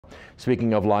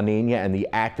Speaking of La Nina and the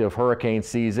active hurricane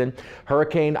season,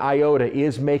 Hurricane Iota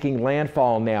is making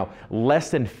landfall now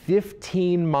less than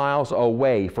 15 miles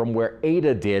away from where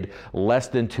Eta did less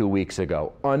than 2 weeks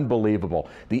ago. Unbelievable.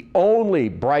 The only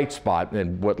bright spot,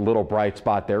 and what little bright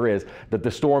spot there is, that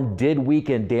the storm did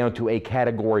weaken down to a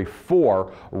Category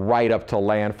 4 right up to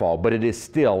landfall, but it is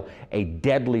still a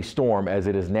deadly storm as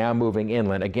it is now moving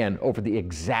inland, again, over the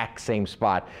exact same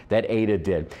spot that Eta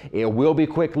did. It will be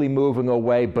quickly moving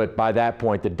away, but by that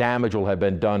point, the damage will have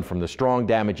been done from the strong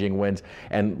damaging winds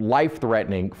and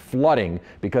life-threatening flooding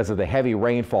because of the heavy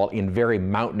rainfall in very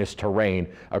mountainous terrain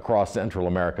across Central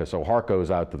America. So heart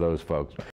goes out to those folks.